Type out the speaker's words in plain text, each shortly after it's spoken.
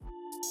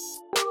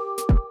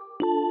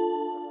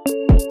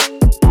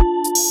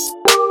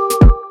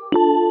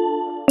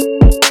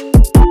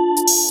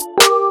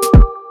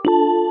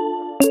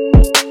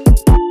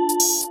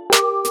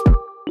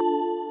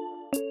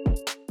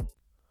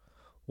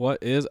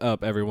is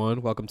up,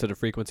 everyone? Welcome to the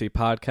Frequency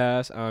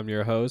Podcast. I'm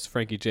your host,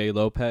 Frankie J.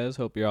 Lopez.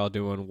 Hope you're all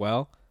doing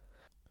well.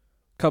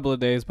 Couple of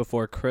days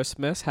before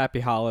Christmas. Happy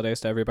holidays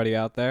to everybody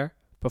out there.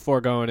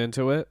 Before going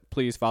into it,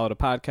 please follow the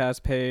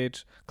podcast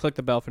page. Click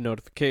the bell for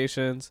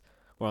notifications.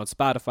 We're on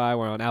Spotify,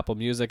 we're on Apple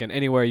Music, and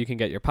anywhere you can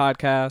get your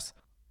podcasts.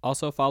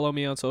 Also, follow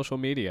me on social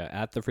media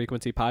at the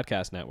Frequency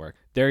Podcast Network.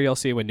 There you'll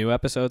see when new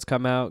episodes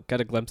come out,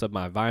 get a glimpse of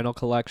my vinyl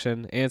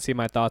collection, and see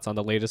my thoughts on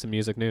the latest in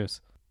music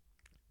news.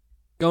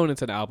 Going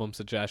into the album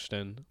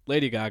suggestion,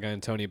 Lady Gaga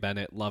and Tony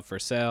Bennett, Love for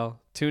Sale,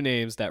 two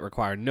names that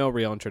require no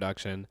real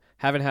introduction.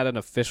 Haven't had an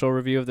official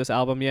review of this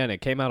album yet, and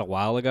it came out a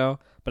while ago,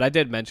 but I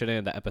did mention it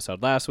in the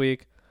episode last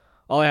week.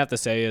 All I have to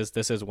say is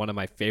this is one of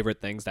my favorite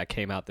things that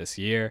came out this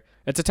year.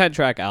 It's a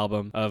 10-track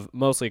album of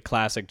mostly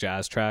classic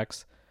jazz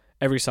tracks.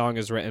 Every song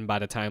is written by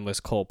the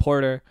timeless Cole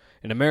Porter,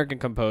 an American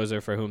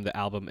composer for whom the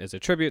album is a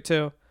tribute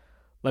to.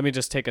 Let me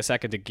just take a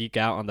second to geek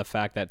out on the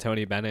fact that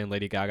Tony Bennett and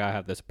Lady Gaga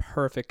have this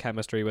perfect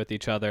chemistry with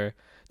each other.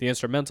 The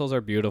instrumentals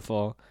are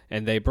beautiful,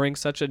 and they bring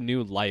such a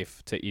new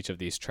life to each of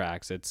these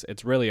tracks.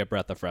 It's really a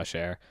breath of fresh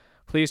air.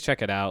 Please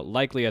check it out.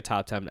 Likely a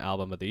top 10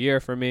 album of the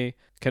year for me.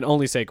 Can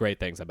only say great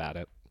things about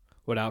it.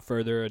 Without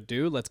further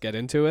ado, let's get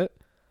into it.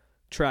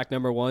 Track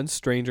number 1,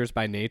 Strangers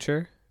by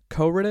Nature.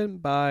 Co-written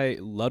by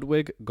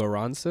Ludwig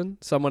Göransson,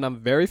 someone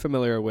I'm very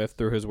familiar with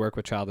through his work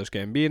with Childish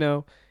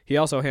Gambino. He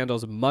also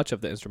handles much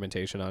of the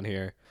instrumentation on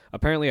here.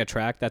 Apparently a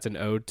track that's an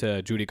ode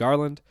to Judy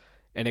Garland,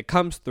 and it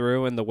comes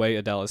through in the way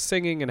Adele is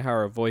singing and how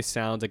her voice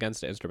sounds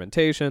against the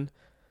instrumentation.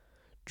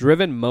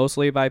 Driven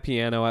mostly by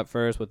piano at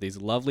first, with these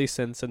lovely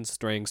synths and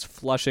strings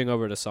flushing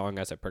over the song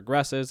as it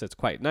progresses. It's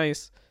quite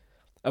nice.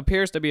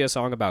 Appears to be a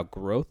song about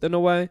growth in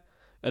a way.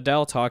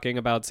 Adele talking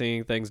about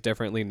seeing things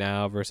differently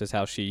now versus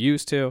how she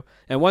used to,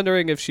 and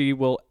wondering if she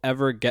will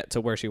ever get to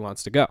where she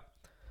wants to go.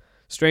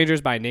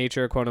 Strangers by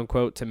Nature, quote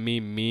unquote, to me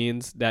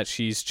means that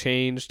she's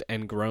changed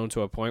and grown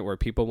to a point where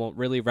people won't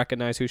really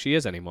recognize who she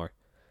is anymore.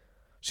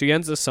 She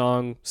ends the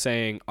song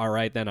saying, "All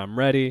right, then I'm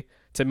ready,"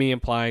 to me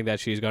implying that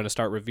she's going to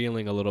start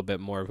revealing a little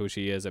bit more of who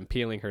she is and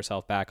peeling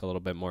herself back a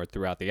little bit more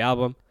throughout the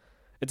album.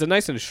 It's a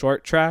nice and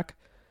short track.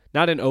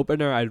 Not an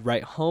opener I'd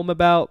write home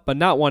about, but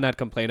not one I'd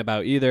complain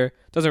about either.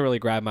 Doesn't really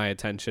grab my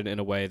attention in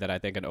a way that I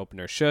think an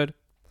opener should.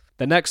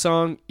 The next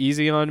song,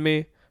 Easy on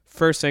Me,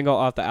 first single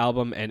off the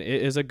album, and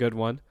it is a good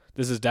one.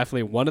 This is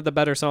definitely one of the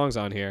better songs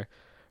on here.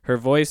 Her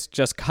voice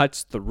just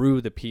cuts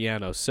through the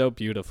piano so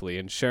beautifully,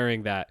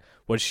 ensuring that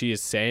what she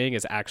is saying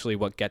is actually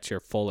what gets your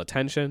full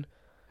attention.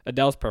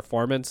 Adele's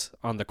performance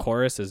on the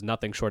chorus is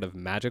nothing short of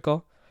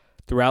magical.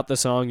 Throughout the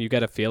song, you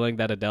get a feeling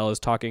that Adele is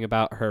talking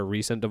about her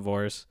recent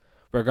divorce.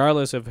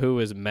 Regardless of who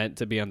is meant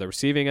to be on the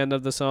receiving end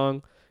of the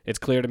song, it's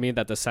clear to me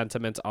that the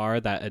sentiments are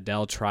that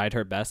Adele tried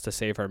her best to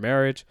save her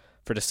marriage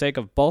for the sake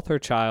of both her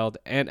child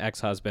and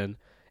ex-husband,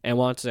 and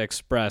wants to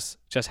express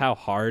just how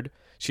hard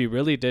she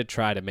really did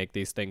try to make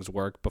these things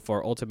work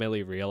before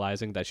ultimately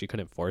realizing that she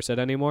couldn't force it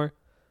anymore.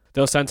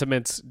 Those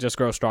sentiments just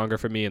grow stronger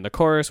for me in the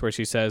chorus where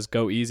she says,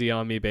 "Go easy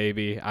on me,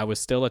 baby. I was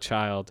still a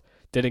child.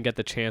 Didn't get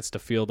the chance to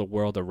feel the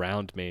world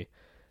around me."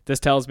 This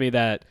tells me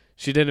that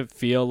she didn't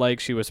feel like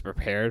she was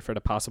prepared for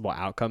the possible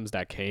outcomes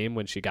that came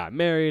when she got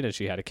married and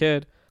she had a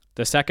kid.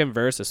 The second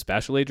verse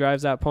especially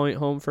drives that point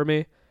home for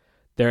me.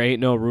 There ain't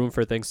no room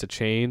for things to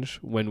change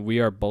when we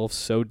are both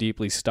so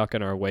deeply stuck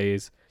in our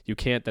ways. You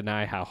can't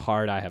deny how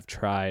hard I have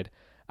tried.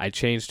 I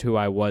changed who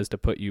I was to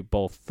put you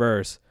both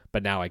first,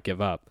 but now I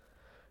give up.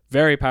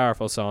 Very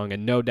powerful song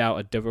and no doubt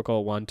a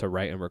difficult one to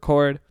write and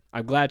record.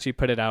 I'm glad she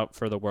put it out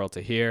for the world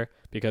to hear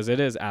because it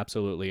is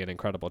absolutely an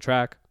incredible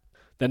track.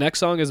 The next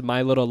song is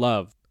My Little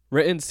Love,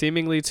 written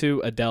seemingly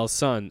to Adele's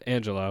son,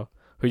 Angelo,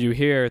 who you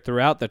hear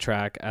throughout the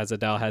track as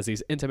Adele has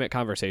these intimate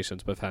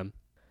conversations with him.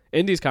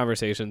 In these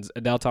conversations,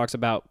 Adele talks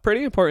about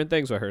pretty important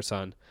things with her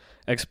son,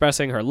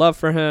 expressing her love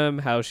for him,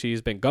 how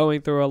she's been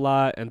going through a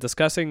lot, and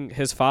discussing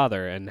his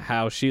father and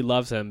how she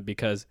loves him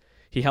because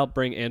he helped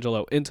bring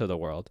Angelo into the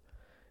world.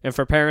 And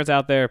for parents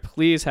out there,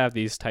 please have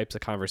these types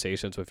of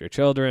conversations with your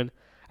children.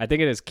 I think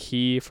it is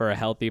key for a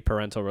healthy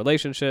parental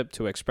relationship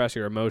to express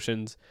your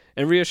emotions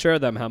and reassure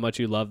them how much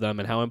you love them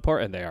and how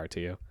important they are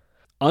to you.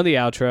 On the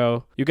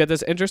outro, you get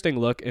this interesting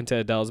look into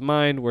Adele's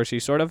mind where she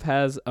sort of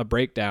has a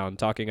breakdown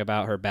talking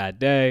about her bad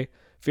day,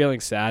 feeling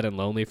sad and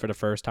lonely for the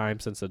first time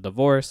since the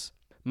divorce.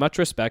 Much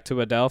respect to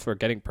Adele for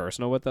getting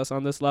personal with us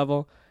on this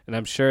level, and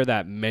I'm sure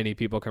that many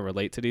people can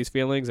relate to these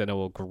feelings and it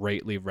will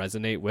greatly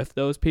resonate with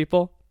those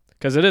people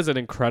because it is an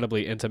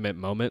incredibly intimate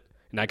moment.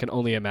 And I can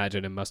only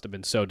imagine it must have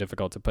been so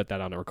difficult to put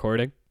that on a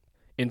recording.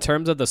 In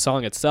terms of the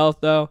song itself,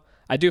 though,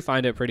 I do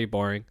find it pretty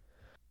boring.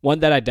 One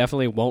that I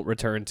definitely won't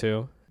return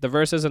to. The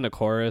verses and the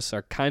chorus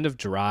are kind of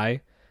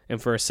dry,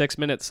 and for a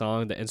 6-minute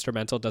song, the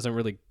instrumental doesn't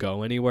really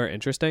go anywhere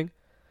interesting.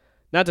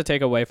 Not to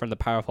take away from the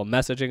powerful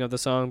messaging of the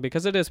song,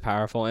 because it is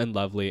powerful and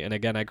lovely, and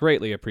again, I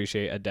greatly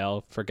appreciate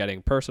Adele for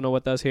getting personal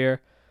with us here,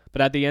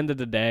 but at the end of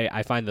the day,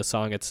 I find the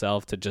song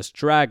itself to just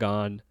drag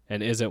on,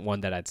 and isn't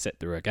one that I'd sit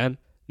through again.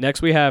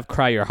 Next, we have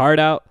Cry Your Heart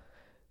Out.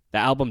 The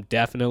album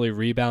definitely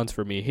rebounds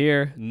for me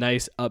here.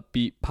 Nice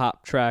upbeat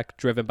pop track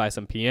driven by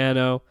some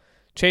piano.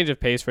 Change of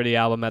pace for the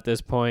album at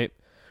this point.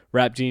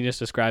 Rap Genius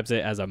describes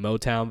it as a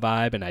Motown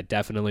vibe, and I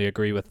definitely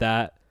agree with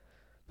that.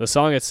 The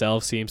song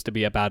itself seems to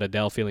be about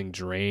Adele feeling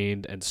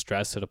drained and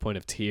stressed to the point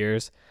of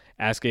tears,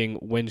 asking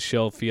when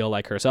she'll feel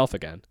like herself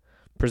again.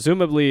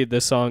 Presumably,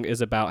 this song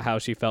is about how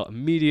she felt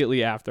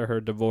immediately after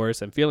her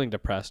divorce and feeling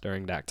depressed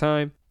during that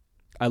time.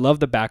 I love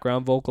the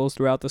background vocals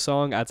throughout the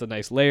song, adds a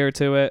nice layer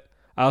to it.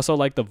 I also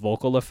like the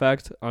vocal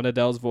effect on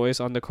Adele's voice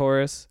on the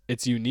chorus.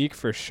 It's unique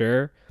for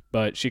sure,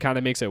 but she kind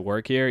of makes it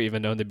work here,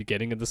 even though in the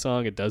beginning of the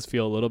song it does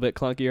feel a little bit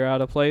clunky or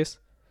out of place.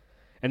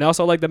 And I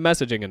also like the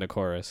messaging in the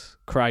chorus.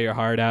 Cry your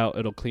heart out,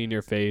 it'll clean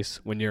your face.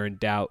 When you're in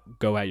doubt,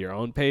 go at your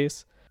own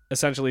pace.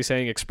 Essentially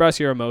saying express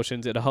your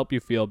emotions, it'll help you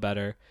feel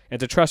better, and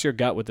to trust your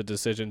gut with the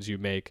decisions you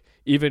make,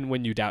 even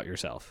when you doubt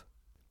yourself.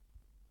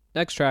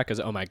 Next track is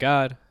Oh My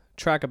God,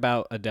 track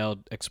about Adele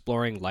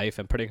exploring life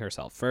and putting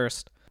herself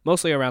first,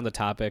 mostly around the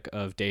topic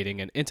of dating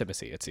and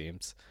intimacy, it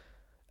seems.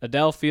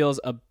 Adele feels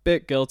a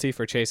bit guilty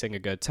for chasing a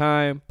good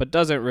time, but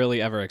doesn't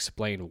really ever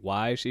explain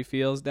why she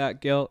feels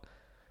that guilt.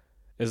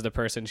 Is the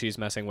person she's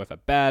messing with a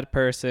bad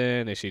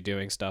person? Is she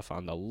doing stuff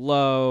on the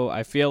low?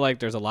 I feel like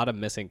there's a lot of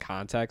missing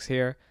context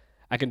here.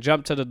 I can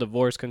jump to the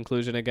divorce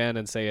conclusion again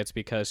and say it's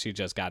because she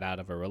just got out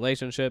of a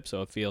relationship,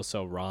 so it feels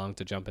so wrong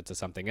to jump into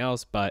something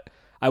else, but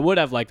I would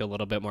have liked a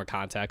little bit more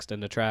context in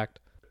the track.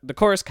 The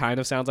chorus kind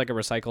of sounds like a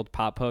recycled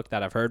pop hook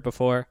that I've heard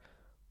before,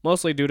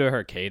 mostly due to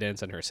her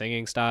cadence and her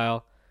singing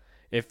style.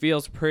 It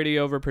feels pretty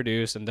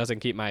overproduced and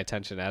doesn't keep my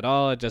attention at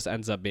all. It just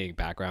ends up being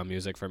background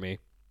music for me.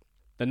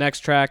 The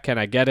next track, Can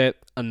I Get It?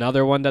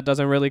 Another one that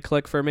doesn't really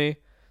click for me.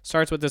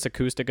 Starts with this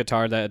acoustic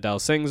guitar that Adele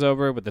sings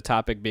over, with the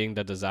topic being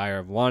the desire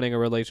of wanting a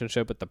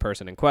relationship with the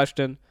person in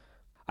question.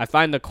 I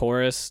find the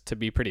chorus to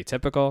be pretty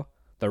typical.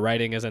 The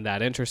writing isn't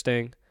that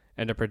interesting,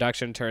 and the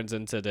production turns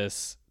into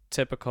this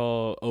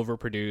typical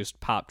overproduced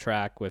pop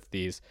track with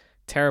these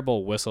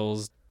terrible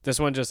whistles. This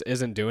one just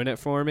isn't doing it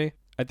for me.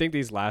 I think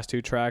these last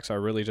two tracks are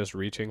really just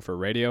reaching for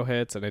radio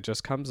hits, and it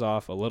just comes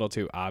off a little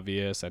too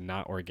obvious and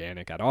not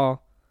organic at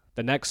all.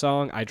 The next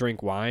song, I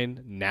Drink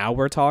Wine, Now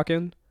We're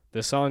Talking.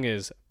 This song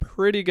is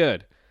pretty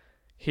good.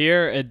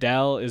 Here,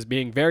 Adele is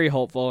being very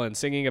hopeful and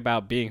singing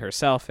about being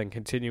herself and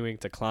continuing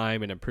to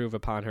climb and improve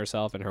upon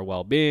herself and her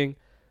well-being.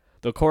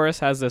 The chorus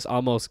has this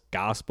almost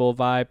gospel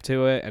vibe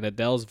to it, and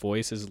Adele's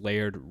voice is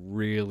layered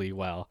really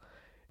well.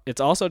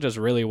 It's also just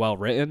really well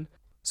written,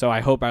 so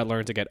I hope I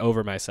learn to get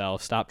over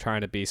myself, stop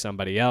trying to be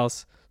somebody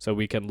else, so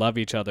we can love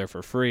each other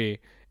for free.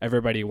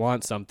 Everybody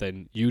wants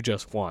something, you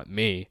just want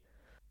me.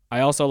 I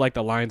also like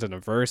the lines in the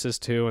verses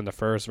too, and the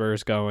first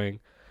verse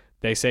going,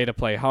 they say to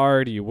play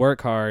hard, you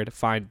work hard,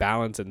 find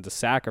balance and to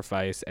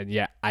sacrifice, and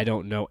yet I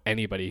don't know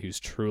anybody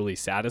who's truly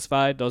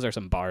satisfied. Those are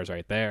some bars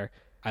right there.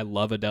 I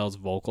love Adele's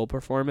vocal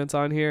performance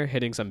on here,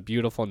 hitting some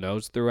beautiful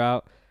notes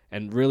throughout,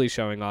 and really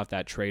showing off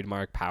that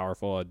trademark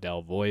powerful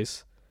Adele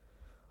voice.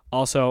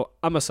 Also,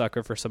 I'm a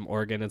sucker for some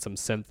organ and some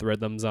synth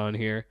rhythms on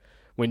here.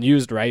 When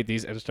used right,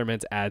 these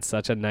instruments add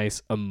such a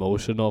nice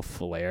emotional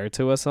flair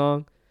to a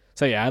song.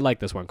 So yeah, I like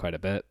this one quite a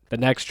bit. The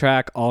next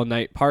track, All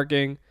Night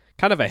Parking,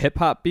 kind of a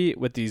hip-hop beat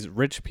with these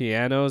rich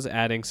pianos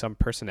adding some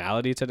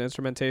personality to the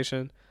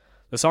instrumentation.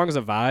 The song is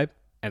a vibe,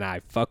 and I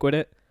fuck with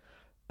it.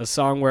 A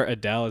song where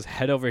Adele is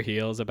head over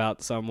heels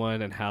about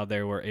someone and how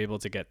they were able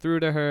to get through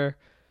to her.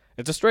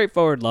 It's a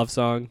straightforward love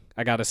song,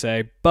 I gotta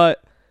say,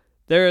 but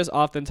there is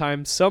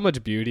oftentimes so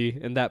much beauty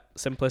in that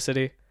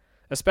simplicity,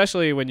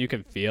 especially when you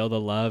can feel the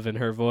love in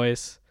her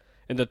voice.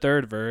 In the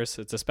third verse,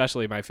 it's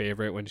especially my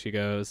favorite when she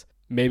goes,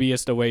 maybe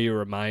it's the way you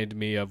remind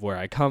me of where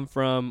I come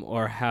from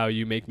or how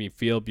you make me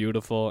feel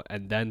beautiful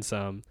and then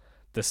some.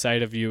 The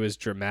sight of you is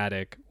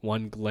dramatic.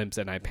 One glimpse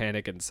and I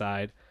panic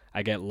inside.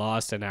 I get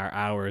lost in our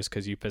hours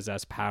because you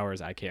possess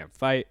powers I can't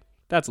fight.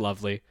 That's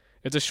lovely.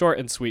 It's a short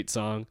and sweet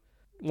song.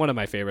 One of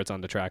my favorites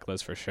on the track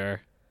list for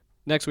sure.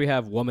 Next we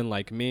have Woman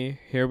Like Me.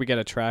 Here we get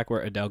a track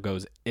where Adele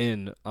goes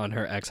in on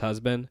her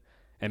ex-husband.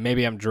 And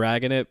maybe I'm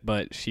dragging it,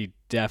 but she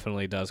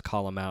definitely does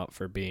call him out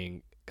for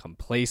being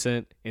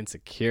complacent,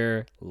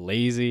 insecure,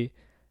 lazy,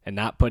 and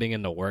not putting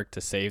in the work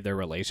to save their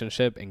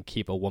relationship and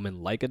keep a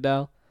woman like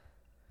Adele.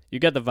 You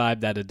get the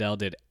vibe that Adele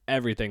did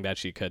everything that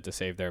she could to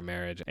save their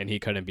marriage, and he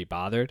couldn't be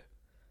bothered.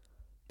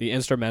 The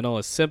instrumental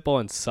is simple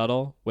and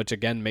subtle, which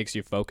again makes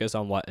you focus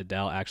on what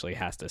Adele actually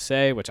has to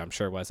say, which I'm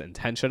sure was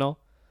intentional.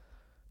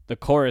 The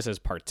chorus is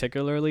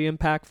particularly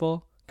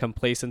impactful.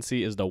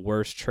 Complacency is the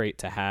worst trait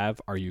to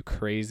have. Are you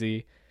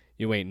crazy?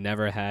 You ain't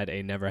never had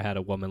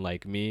a woman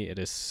like me. It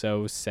is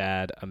so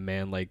sad a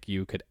man like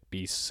you could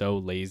be so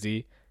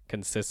lazy.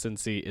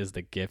 Consistency is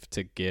the gift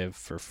to give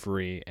for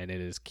free, and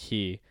it is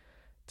key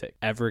to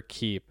ever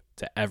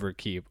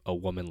keep a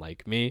woman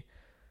like me.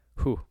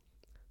 Whew,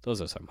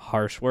 those are some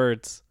harsh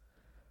words.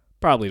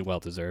 Probably well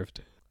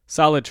deserved.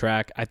 Solid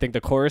track. I think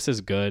the chorus is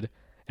good,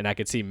 and I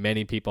could see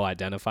many people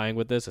identifying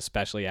with this,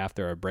 especially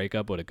after a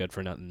breakup with a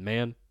good-for-nothing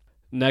man.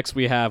 Next,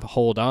 we have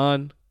Hold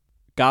On.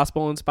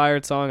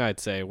 Gospel-inspired song, I'd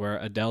say, where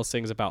Adele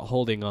sings about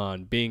holding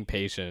on, being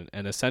patient,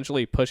 and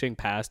essentially pushing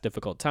past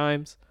difficult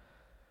times.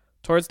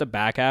 Towards the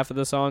back half of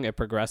the song, it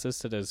progresses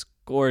to this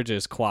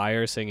gorgeous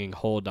choir singing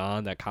Hold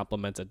On that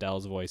complements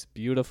Adele's voice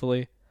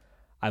beautifully.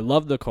 I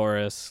love the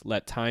chorus,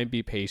 let time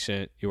be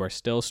patient, you are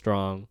still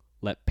strong,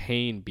 let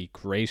pain be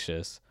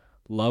gracious,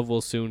 love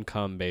will soon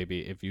come,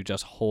 baby, if you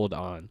just hold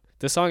on.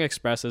 This song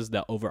expresses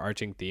the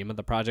overarching theme of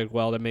the project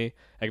well to me,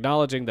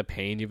 acknowledging the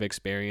pain you've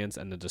experienced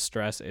and the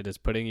distress it is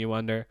putting you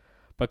under,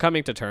 but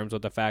coming to terms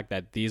with the fact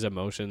that these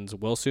emotions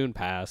will soon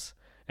pass,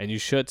 and you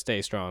should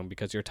stay strong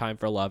because your time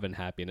for love and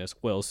happiness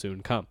will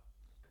soon come.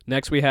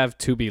 Next we have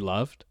To Be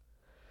Loved.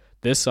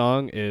 This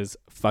song is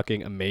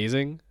fucking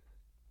amazing.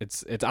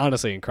 It's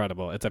honestly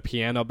incredible. It's a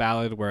piano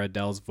ballad where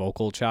Adele's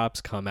vocal chops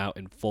come out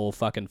in full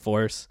fucking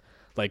force.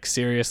 Like,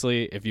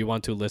 seriously, if you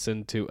want to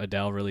listen to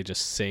Adele really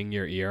just sing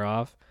your ear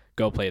off,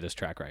 go play this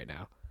track right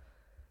now.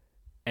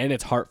 And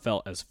it's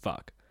heartfelt as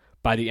fuck.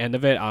 By the end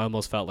of it, I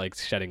almost felt like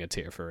shedding a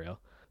tear for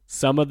real.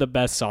 Some of the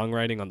best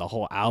songwriting on the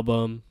whole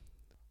album.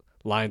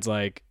 Lines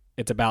like,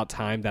 it's about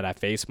time that I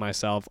face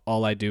myself.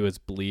 All I do is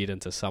bleed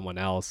into someone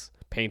else.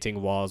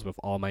 Painting walls with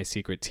all my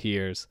secret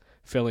tears.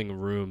 Filling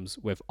rooms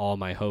with all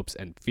my hopes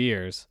and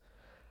fears.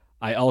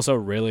 I also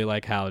really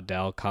like how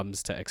Adele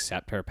comes to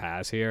accept her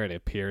past here and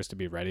appears to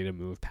be ready to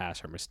move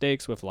past her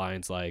mistakes with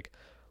lines like,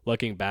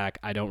 looking back,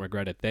 I don't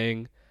regret a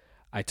thing.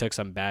 I took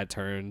some bad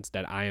turns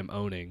that I am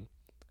owning.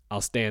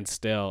 I'll stand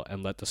still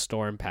and let the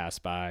storm pass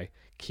by.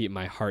 Keep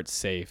my heart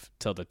safe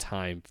till the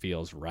time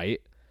feels right.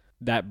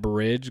 That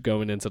bridge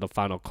going into the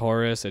final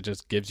chorus, it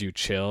just gives you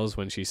chills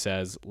when she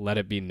says, let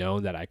it be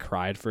known that I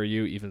cried for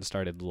you, even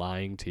started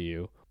lying to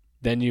you.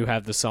 Then you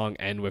have the song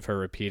end with her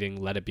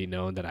repeating, let it be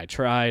known that I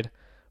tried,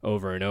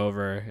 over and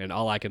over. And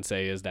all I can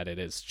say is that it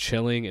is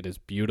chilling, it is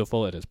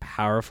beautiful, it is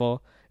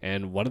powerful,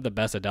 and one of the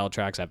best Adele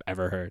tracks I've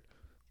ever heard.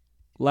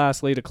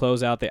 Lastly, to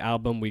close out the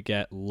album, we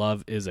get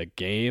Love is a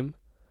Game.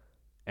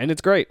 And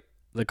it's great.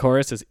 The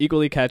chorus is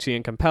equally catchy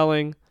and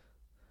compelling.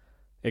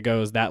 It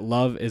goes, that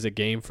love is a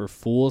game for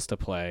fools to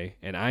play,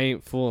 and I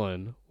ain't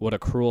foolin'. What a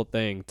cruel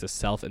thing to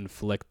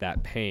self-inflict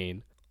that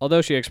pain.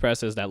 Although she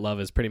expresses that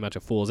love is pretty much a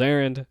fool's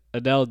errand,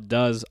 Adele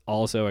does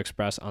also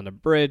express on the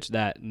bridge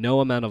that no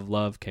amount of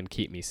love can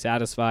keep me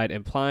satisfied,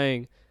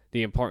 implying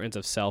the importance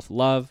of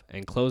self-love,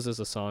 and closes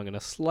the song in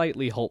a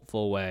slightly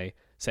hopeful way,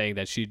 saying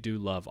that she'd do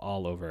love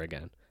all over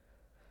again.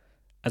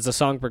 As the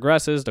song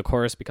progresses, the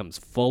chorus becomes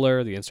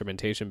fuller, the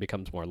instrumentation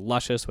becomes more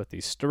luscious with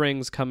these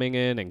strings coming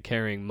in and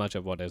carrying much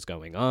of what is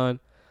going on.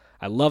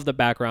 I love the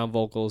background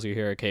vocals you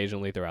hear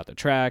occasionally throughout the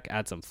track,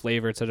 add some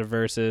flavor to the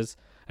verses.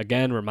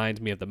 Again, reminds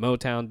me of the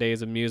Motown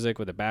days of music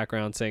with the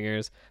background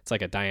singers. It's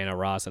like a Diana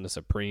Ross and the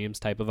Supremes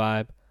type of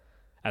vibe.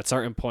 At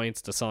certain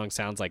points, the song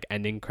sounds like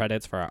ending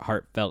credits for a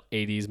heartfelt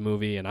 80s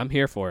movie, and I'm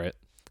here for it.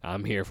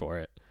 I'm here for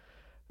it.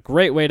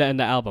 Great way to end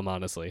the album,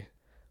 honestly.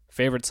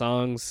 Favorite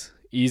songs,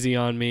 Easy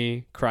on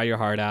Me, Cry Your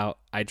Heart Out,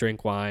 I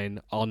Drink Wine,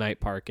 All Night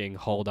Parking,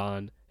 Hold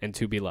On, and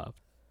To Be Loved.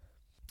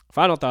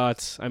 Final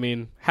thoughts.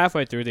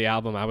 Halfway through the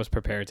album, I was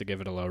prepared to give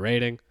it a low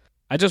rating.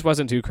 I just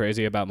wasn't too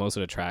crazy about most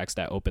of the tracks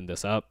that opened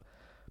this up.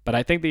 But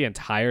I think the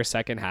entire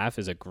second half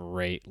is a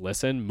great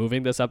listen,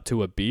 moving this up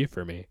to a B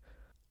for me.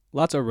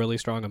 Lots of really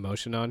strong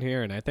emotion on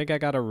here, and I think I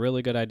got a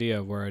really good idea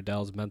of where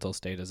Adele's mental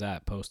state is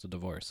at post the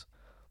divorce.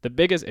 The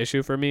biggest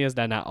issue for me is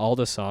that not all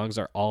the songs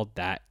are all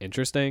that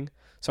interesting.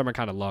 Some are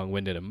kind of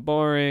long-winded and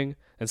boring,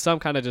 and some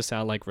kind of just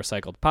sound like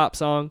recycled pop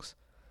songs.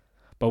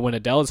 But when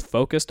Adele is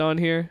focused on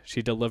here,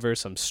 she delivers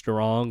some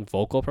strong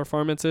vocal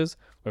performances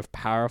with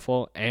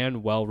powerful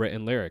and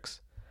well-written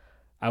lyrics.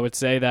 I would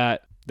say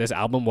that this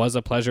album was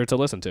a pleasure to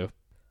listen to.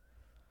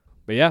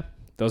 But yeah,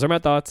 those are my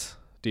thoughts.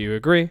 Do you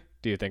agree?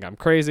 Do you think I'm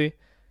crazy?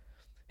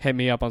 Hit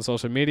me up on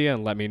social media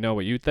and let me know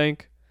what you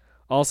think.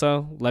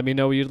 Also, let me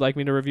know what you'd like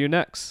me to review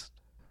next.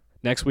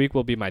 Next week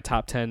will be my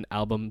top 10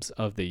 albums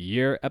of the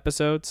year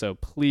episode, so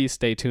please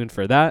stay tuned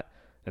for that.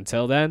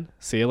 Until then,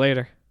 see you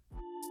later.